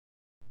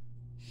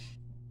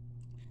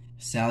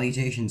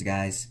Salutations,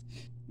 guys.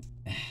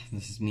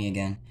 This is me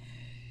again.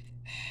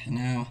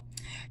 Now,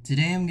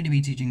 today I'm going to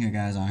be teaching you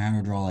guys on how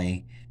to draw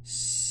a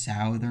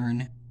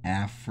Southern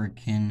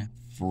African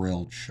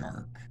frilled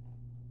shark.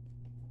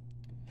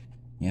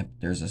 Yep,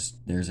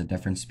 there's a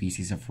different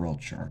species of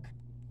frilled shark.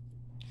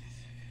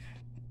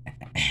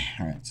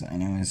 Alright, so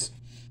anyways,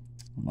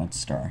 let's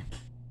start.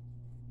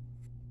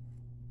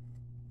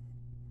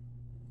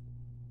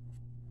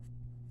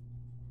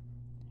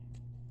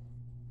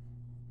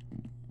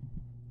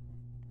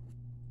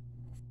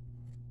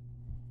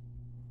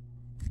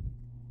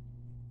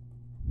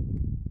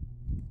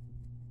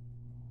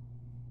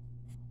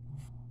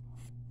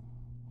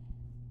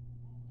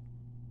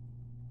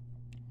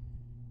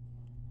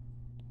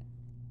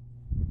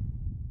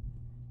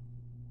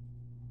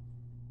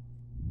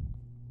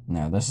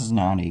 Now, this is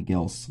not a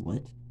gill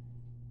slit.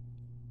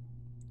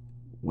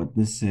 What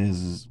this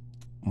is,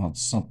 well,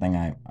 it's something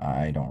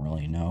I don't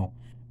really know,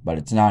 but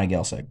it's not a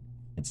gill slit.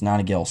 It's not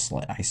a gill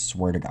slit. I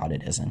swear to God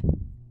it isn't.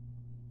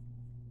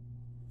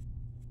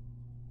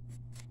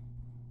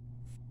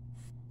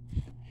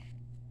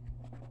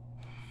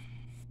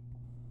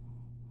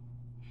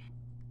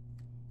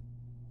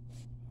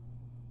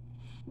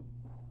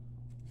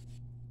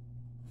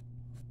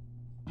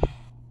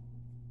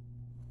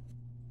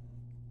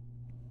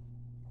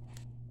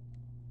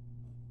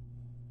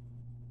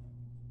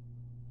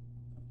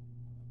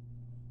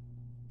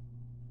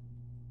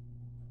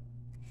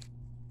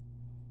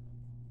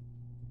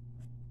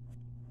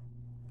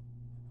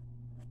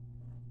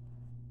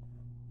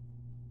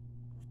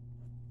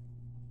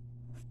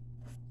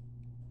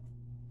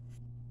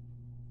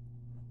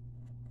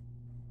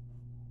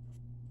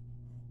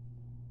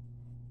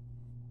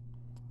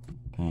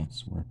 Okay,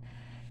 so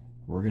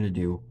we're gonna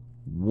do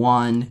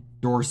one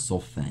dorsal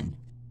fin.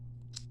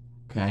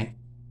 Okay?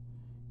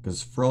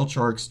 Because frilled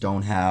sharks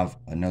don't have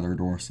another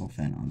dorsal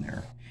fin on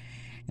there.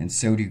 And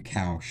so do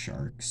cow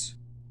sharks.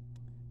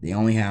 They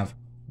only have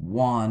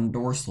one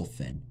dorsal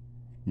fin.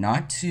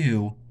 Not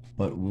two,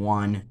 but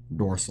one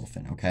dorsal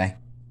fin, okay?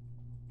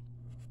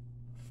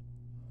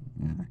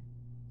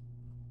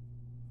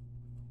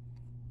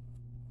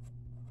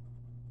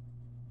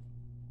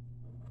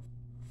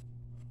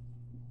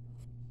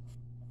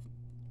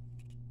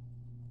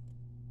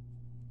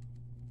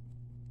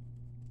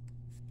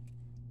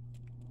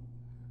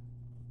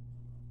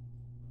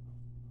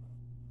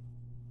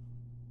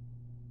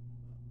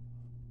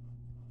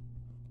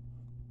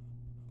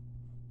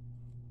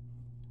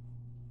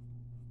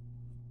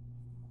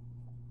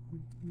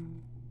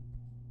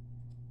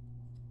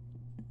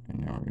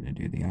 And now we're going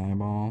to do the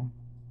eyeball.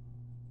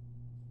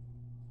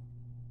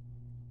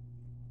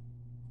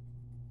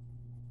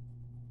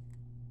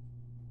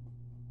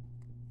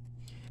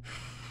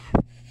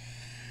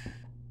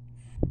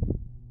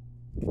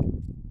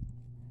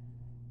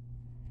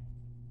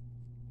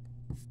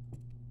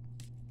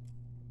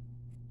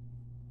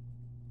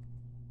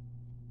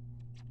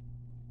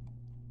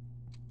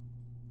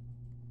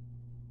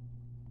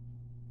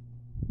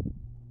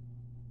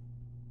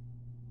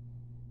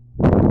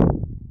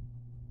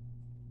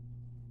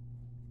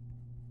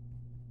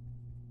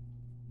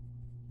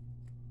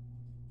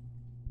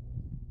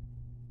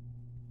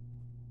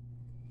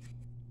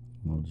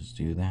 We'll just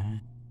do that.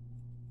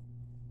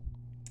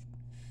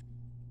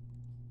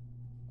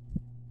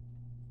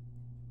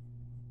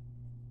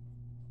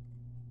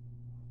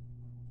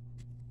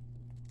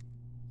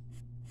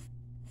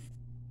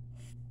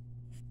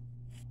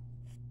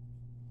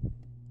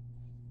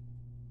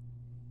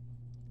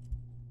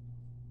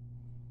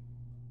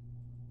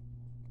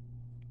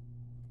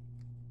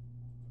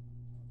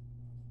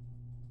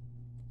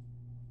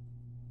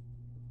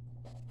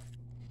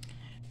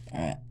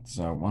 Alright,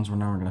 so once we're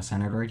done, we're going to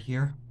center it right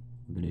here.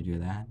 We're going to do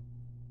that.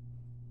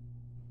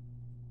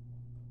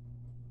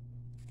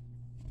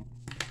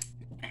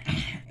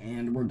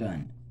 And we're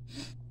done.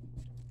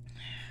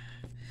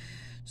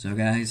 So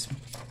guys,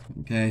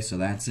 okay, so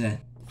that's it.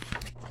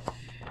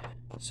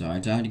 So I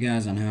taught you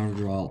guys on how to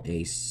draw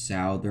a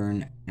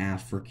Southern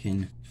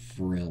African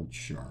frilled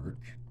shark.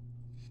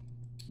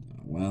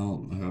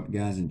 Well, I hope you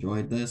guys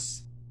enjoyed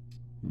this,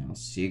 and I'll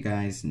see you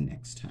guys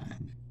next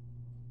time.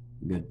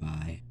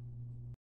 Goodbye.